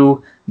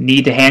do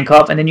need to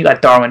handcuff. And then you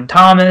got Darwin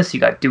Thomas,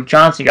 you got Duke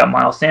Johnson, you got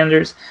Miles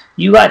Sanders.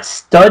 You got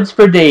studs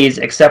for days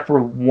except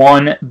for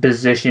one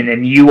position,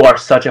 and you are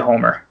such a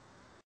homer.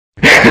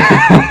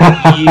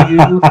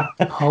 You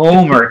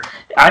homer.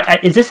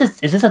 Is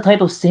this a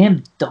type of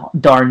Sam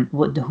Sam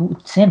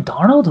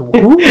Darnold?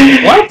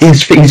 Who? What?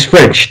 He's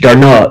French.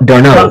 Darno.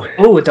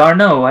 Oh,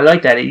 Darno. I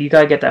like that. You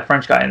gotta get that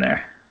French guy in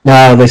there.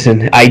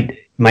 Listen.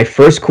 My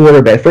first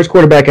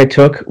quarterback I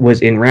took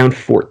was in round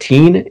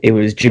 14. It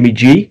was Jimmy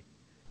G.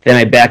 Then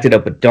I backed it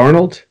up with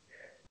Darnold.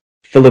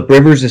 Phillip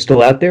Rivers is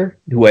still out there,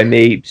 who I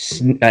may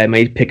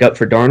pick up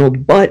for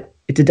Darnold, but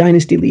it's a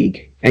dynasty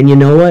league, and you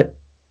know what?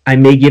 I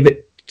may give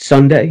it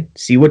Sunday,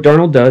 see what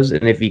Darnold does,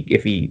 and if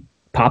he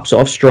pops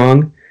off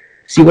strong,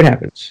 see what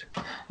happens.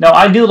 No,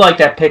 I do like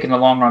that pick in the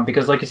long run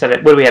because, like you said,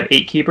 what do we have?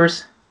 8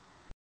 keepers.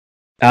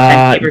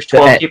 10 keepers,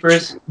 12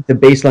 keepers. The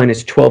baseline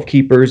is 12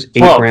 keepers,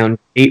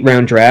 8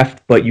 round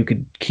draft, but you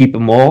could keep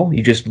them all.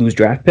 You just lose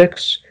draft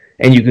picks,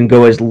 and you can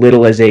go as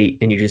little as 8,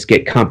 and you just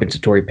get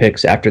compensatory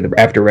picks after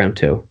round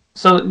 2.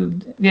 So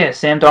yeah,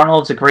 Sam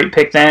Darnold's a great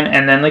pick then,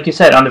 and then like you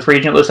said, on the free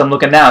agent list I'm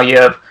looking now, you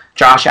have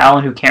Josh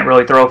Allen, who can't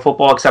really throw a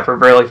football except for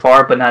really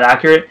far, but not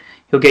accurate.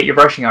 He'll get your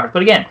rushing yards.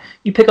 But again,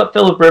 you pick up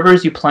Phillip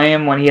Rivers, you play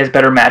him when he has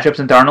better matchups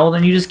than Darnold,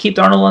 and you just keep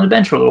Darnold on the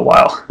bench for a little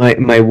while.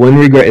 My one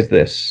regret is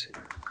this.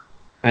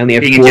 I only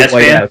have 4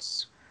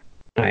 whiteouts.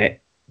 I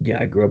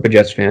grew up a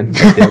Jets fan.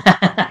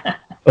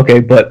 Okay,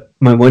 but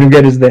my one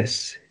regret is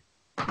this.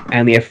 I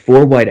only have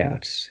 4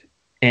 whiteouts,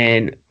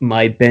 and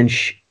my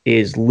bench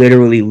is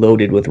literally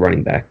loaded with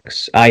running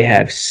backs. I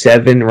have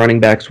 7 running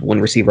backs, 1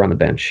 receiver on the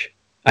bench.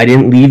 I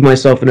didn't leave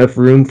myself enough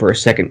room for a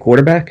second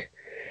quarterback,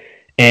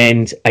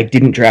 and I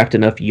didn't draft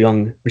enough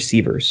young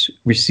receivers.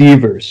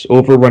 Receivers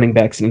over running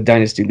backs in a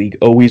dynasty league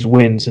always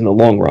wins in the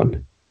long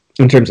run,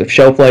 in terms of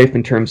shelf life,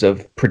 in terms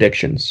of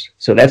predictions.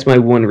 So that's my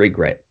one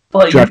regret.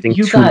 But drafting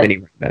too many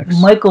running backs.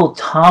 Michael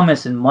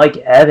Thomas and Mike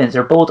Evans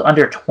are both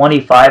under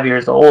 25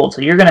 years old,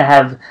 so you're going to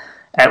have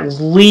at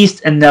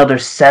least another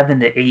 7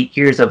 to 8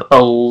 years of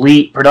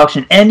elite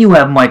production, and you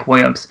have Mike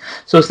Williams.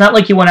 So it's not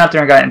like you went out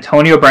there and got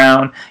Antonio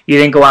Brown. You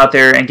didn't go out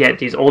there and get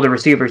these older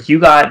receivers. You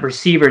got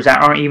receivers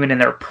that aren't even in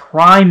their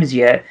primes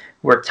yet,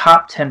 who are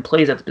top 10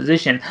 plays at the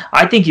position.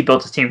 I think you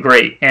built this team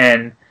great,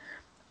 and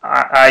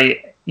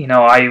I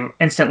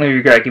instantly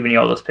regret giving you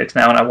all those picks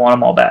now, and I want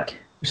them all back.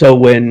 So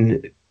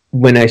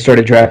when I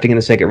started drafting in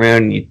the second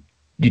round,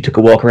 you took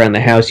a walk around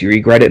the house. You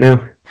regret it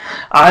now?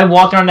 I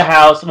walked around the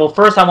house. Well,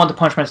 first I wanted to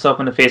punch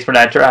myself in the face for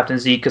that draft in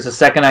Zeke, because the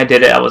second I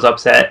did it, I was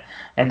upset.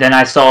 And then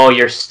I saw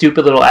your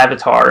stupid little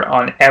avatar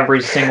on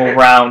every single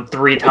round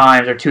 3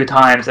 times or 2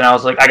 times, and I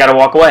was like, I gotta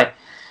walk away.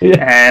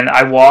 Yeah. And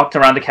I walked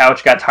around the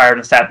couch, got tired,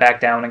 and sat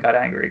back down and got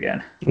angry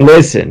again.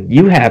 Listen,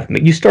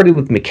 you started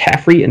with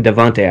McCaffrey and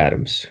Devontae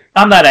Adams.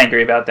 I'm not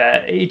angry about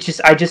that.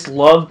 I just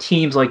love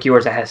teams like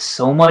yours that has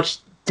so much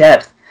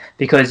depth.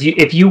 Because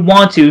if you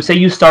want to, say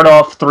you start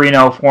off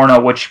 3-0,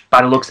 4-0, which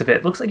by the looks of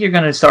it, looks like you're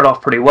going to start off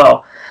pretty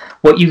well.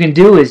 What you can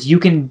do is you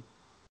can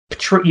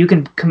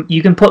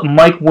put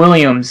Mike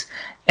Williams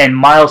and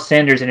Miles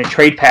Sanders in a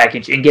trade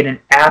package and get an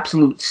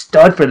absolute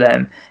stud for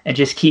them and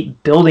just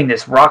keep building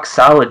this rock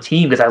solid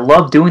team. Because I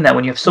love doing that.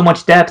 When you have so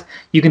much depth,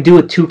 you can do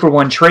a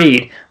 2-for-1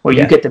 trade where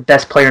you get the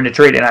best player in the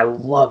trade, and I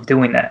love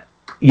doing that.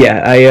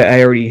 Yeah,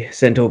 I already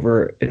sent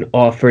over an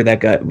offer that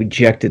got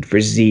rejected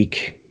for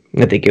Zeke.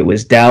 I think it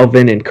was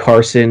Dalvin and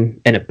Carson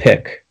and a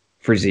pick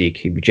for Zeke.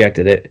 He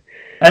rejected it.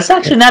 That's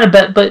actually not a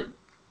bet, but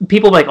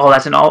people are like, oh,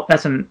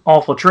 that's an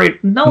awful trade.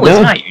 No,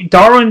 it's not.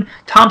 Darwin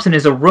Thompson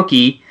is a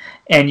rookie,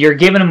 and you're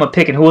giving him a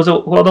pick. And who was the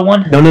other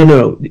one?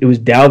 No. It was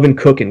Dalvin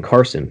Cook and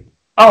Carson.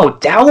 Oh,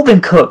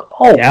 Dalvin Cook.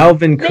 Oh,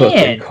 Dalvin Cook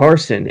and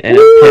Carson and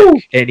a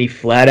pick, and he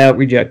flat out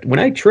rejected. When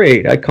I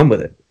trade, I come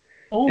with it.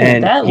 Oh,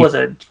 that was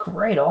a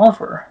great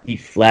offer. He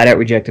flat out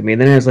rejected me,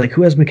 and then I was like,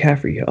 who has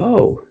McCaffrey?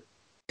 Oh,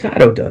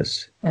 Tato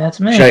does. That's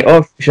me. Should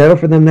I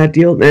offer them that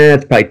deal? Nah,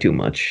 that's probably too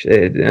much.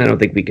 I don't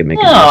think we can make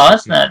it. No,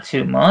 that's not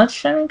too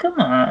much. I mean, come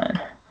on.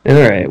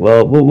 All right.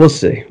 Well, we'll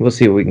see. We'll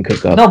see what we can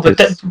cook up. No,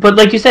 but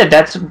like you said,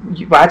 that's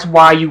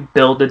why you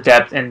build the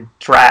depth in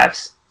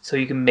drafts so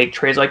you can make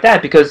trades like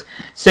that. Because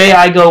say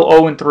I go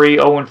 0-3,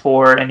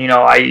 0-4, and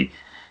I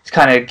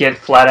kind of get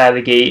flat out of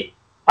the gate,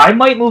 I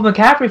might move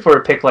McCaffrey for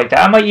a pick like that.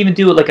 I might even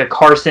do it like a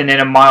Carson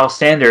and a Miles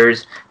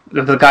Sanders,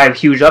 the guy of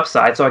huge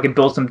upside, so I can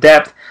build some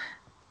depth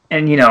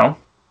and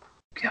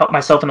help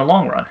myself in the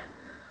long run.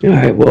 All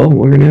right. Well,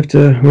 we're gonna have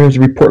to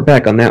report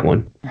back on that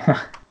one.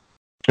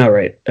 All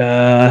right.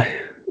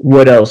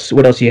 What else?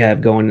 What else you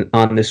have going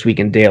on this week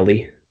in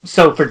daily?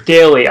 So for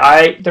daily,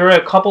 there are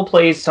a couple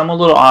plays, some a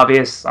little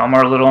obvious, some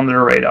are a little under the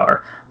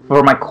radar.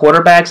 For my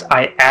quarterbacks,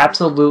 I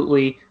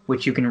absolutely,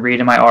 which you can read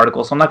in my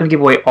article, so I'm not going to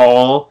give away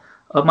all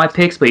of my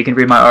picks, but you can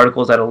read my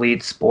articles at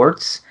Elite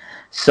Sports.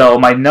 So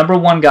my number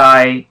one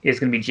guy is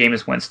going to be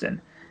Jameis Winston,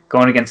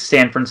 going against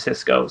San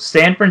Francisco.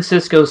 San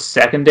Francisco's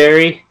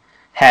secondary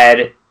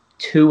had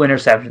 2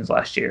 interceptions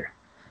last year.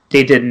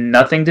 They did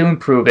nothing to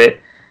improve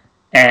it,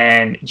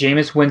 and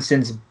Jameis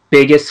Winston's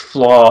biggest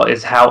flaw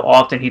is how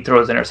often he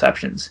throws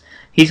interceptions.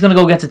 He's going to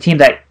go against a team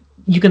that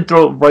you can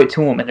throw it right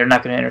to him and they're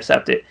not going to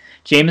intercept it.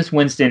 Jameis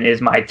Winston is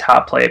my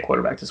top play at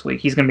quarterback this week.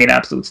 He's going to be an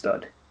absolute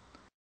stud.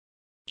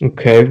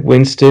 Okay,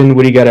 Winston,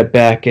 what do you got at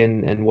back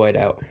and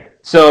Whiteout?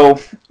 So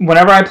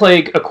whenever I play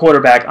a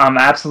quarterback,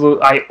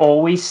 I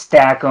always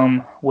stack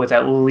them with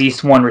at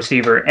least one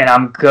receiver, and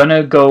I'm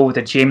gonna go with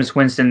a Jameis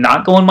Winston.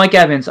 Not going Mike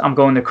Evans. I'm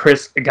going the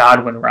Chris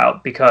Godwin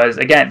route because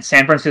again,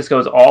 San Francisco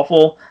is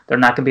awful. They're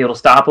not gonna be able to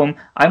stop him.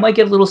 I might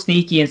get a little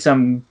sneaky in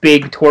some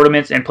big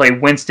tournaments and play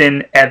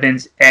Winston,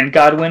 Evans, and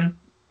Godwin,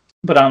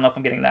 but I don't know if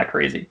I'm getting that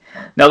crazy.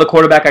 Another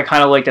quarterback I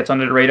kind of like that's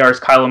under the radar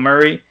is Kyler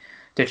Murray.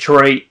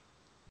 Detroit.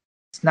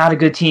 It's not a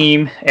good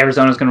team.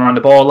 Arizona's going to run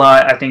the ball a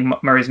lot. I think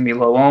Murray's going to be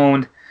low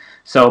owned.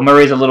 So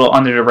Murray's a little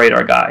under the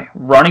radar guy.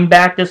 Running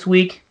back this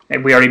week,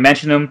 we already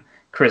mentioned him,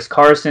 Chris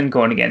Carson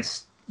going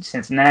against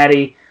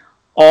Cincinnati.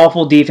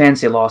 Awful defense.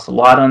 They lost a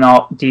lot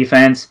on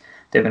defense.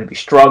 They're going to be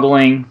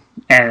struggling.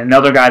 And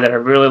another guy that I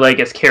really like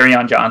is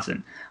Kerryon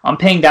Johnson. I'm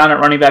paying down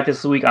at running back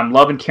this week. I'm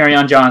loving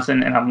Kerryon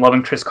Johnson, and I'm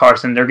loving Chris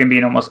Carson. They're going to be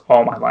in almost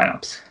all my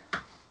lineups.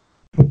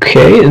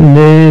 Okay, and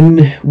then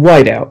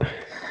Whiteout.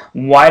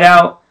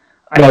 Whiteout.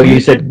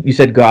 You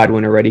said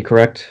Godwin already,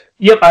 correct?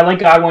 Yep, I like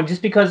Godwin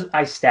just because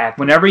I stack.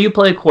 Whenever you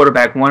play a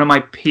quarterback, one of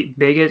my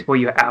biggest... Well,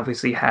 you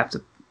obviously have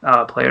to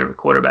play a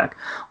quarterback.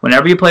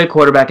 Whenever you play a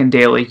quarterback in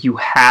daily, you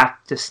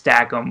have to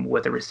stack them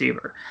with a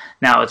receiver.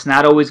 Now, it's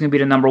not always going to be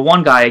the number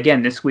one guy.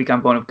 Again, this week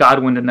I'm going with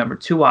Godwin, the number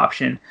 2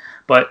 option.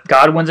 But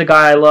Godwin's a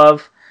guy I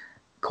love.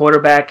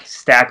 Quarterback,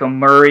 stack him.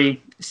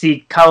 Murray.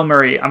 See, Kyle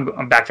Murray, I'm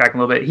backtracking a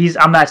little bit.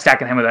 I'm not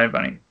stacking him with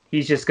anybody.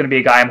 He's just going to be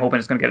a guy I'm hoping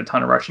is going to get a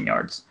ton of rushing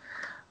yards.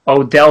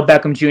 Odell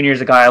Beckham Jr.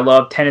 is a guy I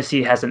love.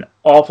 Tennessee has an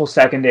awful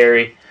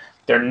secondary.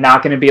 They're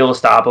not going to be able to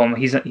stop him.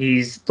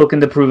 He's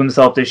looking to prove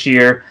himself this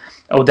year.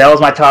 Odell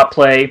is my top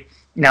play.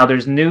 Now,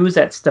 there's news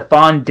that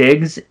Stephon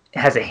Diggs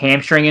has a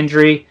hamstring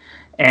injury,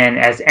 and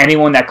as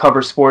anyone that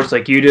covers sports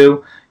like you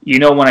do, you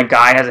know when a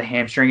guy has a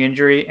hamstring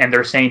injury and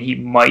they're saying he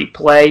might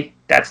play,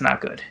 that's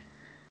not good.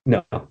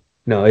 No,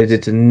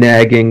 it's a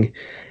nagging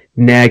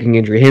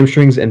injury.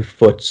 Hamstrings and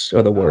foots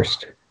are the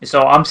worst.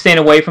 So I'm staying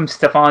away from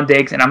Stephon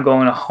Diggs, and I'm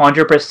going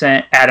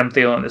 100% Adam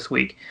Thielen this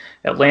week.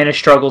 Atlanta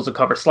struggles to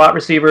cover slot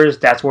receivers.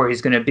 That's where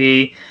he's going to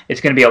be. It's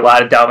going to be a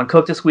lot of Dalvin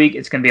Cook this week.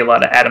 It's going to be a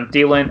lot of Adam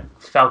Thielen.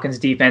 Falcons'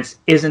 defense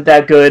isn't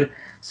that good.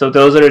 So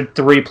those are the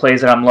 3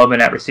 plays that I'm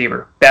loving at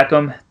receiver.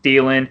 Beckham,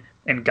 Thielen,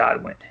 and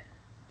Godwin.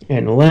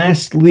 And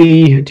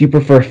lastly, do you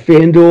prefer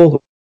FanDuel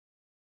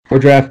or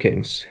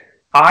DraftKings?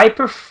 I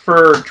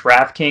prefer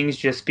DraftKings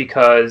just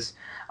because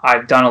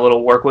I've done a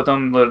little work with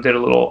them, did a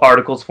little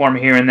articles for them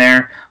here and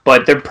there,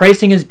 but their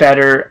pricing is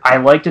better. I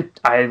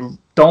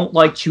don't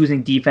like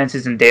choosing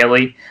defenses in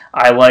daily.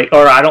 I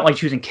don't like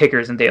choosing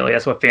kickers in daily.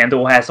 That's what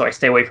FanDuel has, so I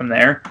stay away from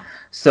there.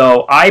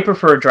 So I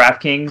prefer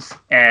DraftKings,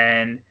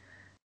 and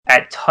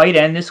at tight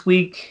end this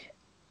week,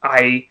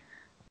 I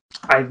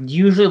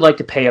usually like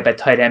to pay up at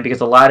tight end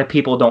because a lot of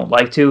people don't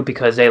like to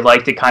because they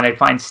like to kind of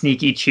find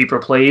sneaky, cheaper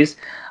plays.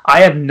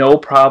 I have no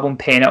problem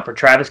paying up for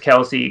Travis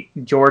Kelce,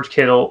 George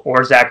Kittle,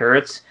 or Zach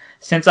Ertz.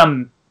 Since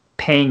I'm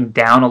paying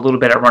down a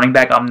little bit at running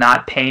back, I'm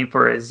not paying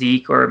for a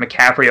Zeke or a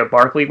McCaffrey or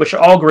Barkley, which are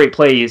all great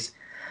plays.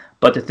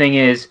 But the thing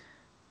is,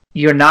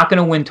 you're not going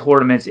to win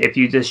tournaments if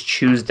you just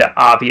choose the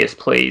obvious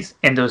plays.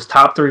 And those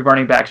top 3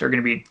 running backs are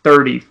going to be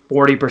 30,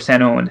 40%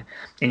 owned.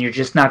 And you're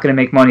just not going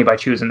to make money by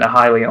choosing the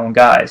highly owned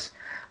guys.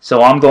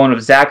 So I'm going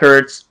with Zach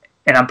Ertz,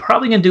 and I'm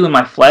probably going to do in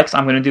my flex,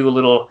 I'm going to do a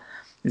little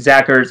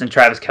Zach Ertz and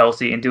Travis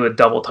Kelce and do a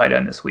double tight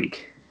end this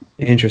week.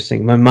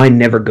 Interesting. My mind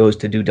never goes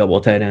to do double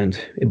tight end,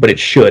 but it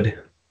should.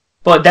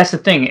 But that's the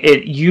thing.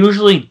 It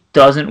usually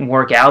doesn't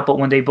work out, but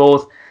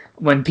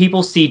when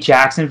people see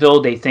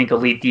Jacksonville, they think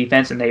elite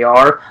defense, and they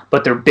are,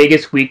 but their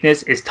biggest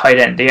weakness is tight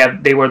end.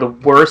 They were the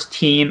worst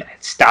team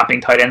at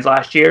stopping tight ends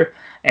last year,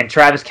 and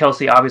Travis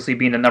Kelce obviously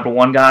being the number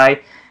 1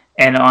 guy.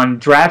 And on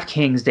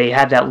DraftKings, they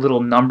have that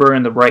little number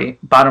in the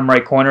bottom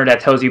right corner that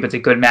tells you if it's a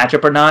good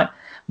matchup or not.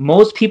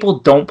 Most people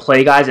don't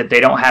play guys if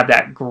they don't have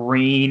that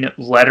green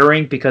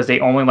lettering because they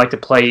only like to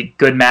play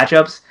good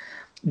matchups.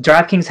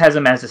 DraftKings has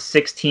them as the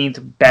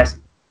 16th best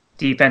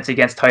defense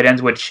against tight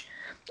ends, which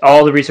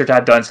all the research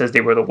I've done says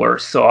they were the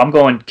worst. So I'm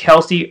going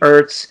Kelce,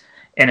 Ertz,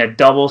 and a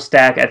double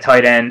stack at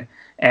tight end,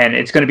 and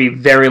it's going to be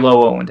very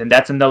low owned. And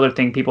that's another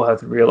thing people have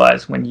to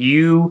realize. When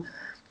you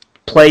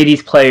play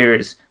these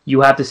players,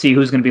 you have to see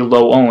who's going to be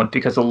low owned,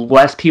 because the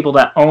less people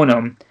that own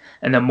them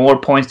and the more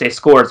points they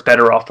score, it's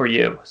better off for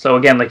you. So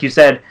again, like you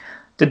said,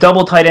 the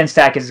double tight end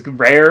stack is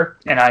rare,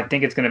 and I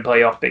think it's going to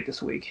play off big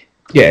this week.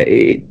 Yeah,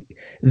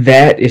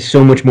 that is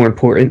so much more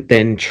important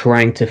than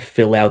trying to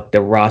fill out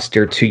the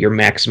roster to your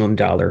maximum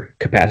dollar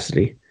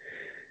capacity.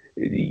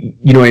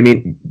 You know what I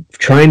mean?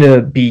 Trying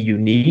to be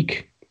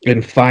unique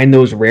and find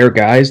those rare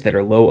guys that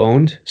are low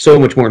owned, so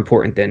much more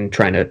important than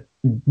trying to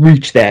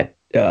reach that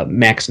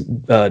max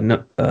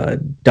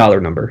dollar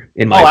number,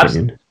 in my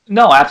opinion.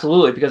 No,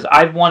 absolutely, because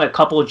I've won a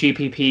couple of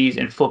GPPs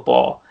in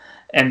football,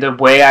 and the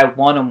way I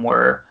won them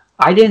were,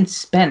 I didn't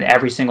spend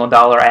every single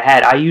dollar I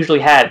had. I usually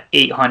had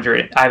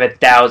 800, I have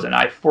 1,000,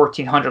 I have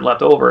 1,400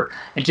 left over.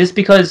 And just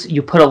because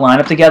you put a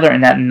lineup together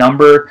and that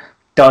number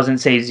doesn't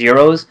say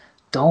zeros,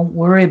 don't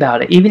worry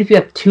about it. Even if you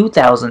have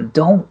 2,000,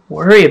 don't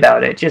worry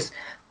about it. Just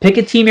pick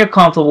a team you're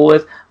comfortable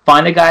with,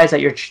 find the guys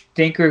that you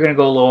think are going to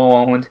go low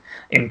owned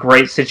in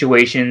great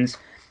situations,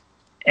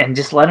 and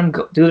just let them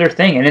do their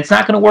thing. And it's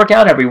not going to work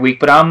out every week,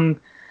 but I'm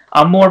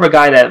more of a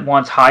guy that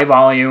wants high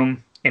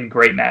volume in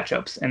great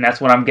matchups, and that's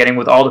what I'm getting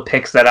with all the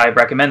picks that I've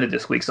recommended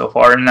this week so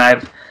far. And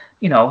I've,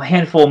 a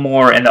handful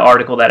more in the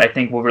article that I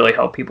think will really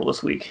help people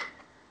this week.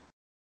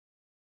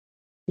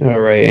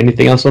 All right.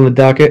 Anything else on the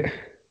docket?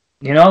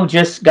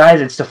 Just guys,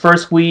 it's the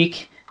first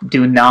week.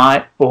 Do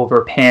not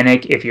over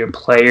panic if your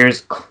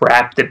players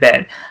crap the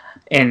bed.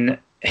 In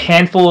a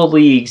handful of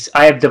leagues,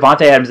 I have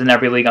Devontae Adams in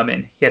every league I'm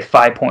in. He had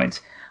 5 points.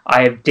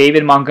 I have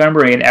David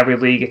Montgomery in every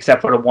league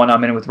except for the one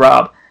I'm in with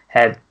Rob.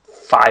 Had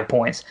 5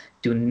 points.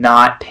 Do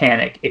not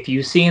panic. If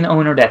you see an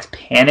owner that's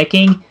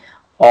panicking,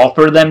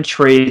 offer them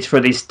trades for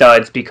these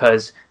studs,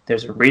 because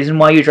there's a reason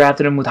why you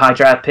drafted them with high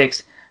draft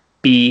picks.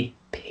 Be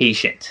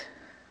patient.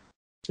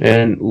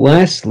 And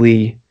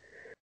lastly,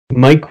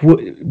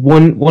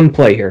 one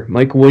play here.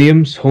 Mike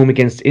Williams home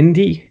against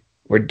Indy,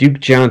 or Duke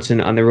Johnson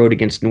on the road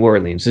against New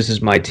Orleans. This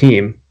is my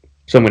team,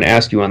 so I'm going to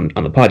ask you on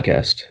the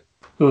podcast.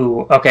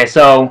 Ooh, okay,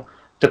 so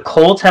the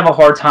Colts have a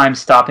hard time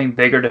stopping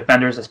bigger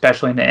defenders,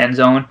 especially in the end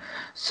zone.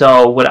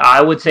 So what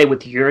I would say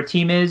with your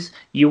team is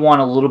you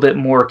want a little bit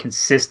more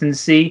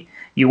consistency.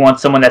 You want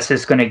someone that's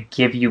just going to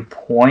give you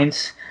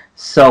points.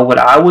 So what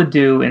I would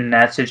do in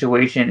that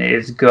situation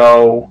is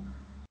go...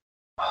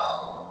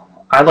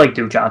 I like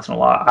Duke Johnson a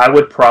lot. I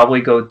would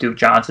probably go Duke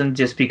Johnson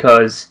just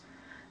because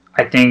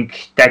I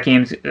think that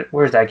game's...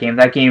 Where's that game?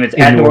 That game is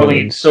at New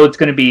Orleans. So it's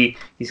going to be...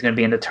 He's going to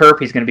be in the turf.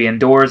 He's going to be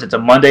indoors. It's a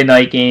Monday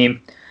night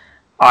game.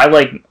 I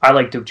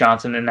like Duke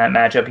Johnson in that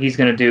matchup. He's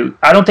going to do...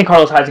 I don't think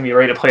Carlos Hyde's going to be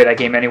ready to play that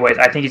game anyways.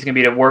 I think he's going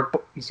to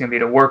be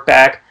the work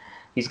back.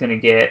 He's going to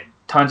get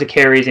tons of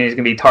carries, and he's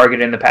going to be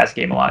targeted in the pass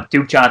game a lot.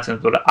 Duke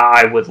Johnson's what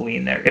I would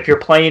lean there. If you're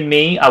playing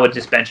me, I would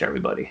just bench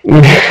everybody.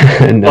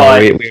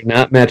 We're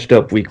not matched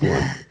up week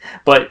 1.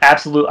 But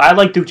absolutely, I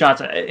like Duke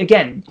Johnson.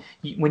 Again,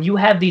 when you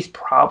have these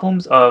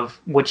problems of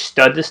which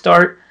stud to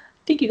start,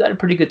 I think you got a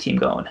pretty good team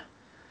going.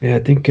 Yeah, I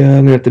think I'm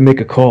going to have to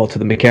make a call to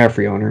the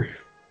McCaffrey owner.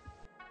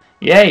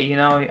 Yeah,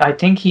 I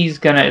think he's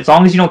going to, as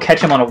long as you don't catch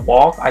him on a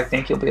walk, I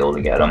think you'll be able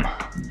to get him.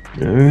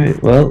 All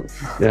right. Well,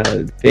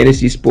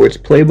 Fantasy Sports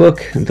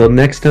Playbook. Until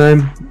next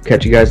time,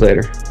 catch you guys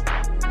later.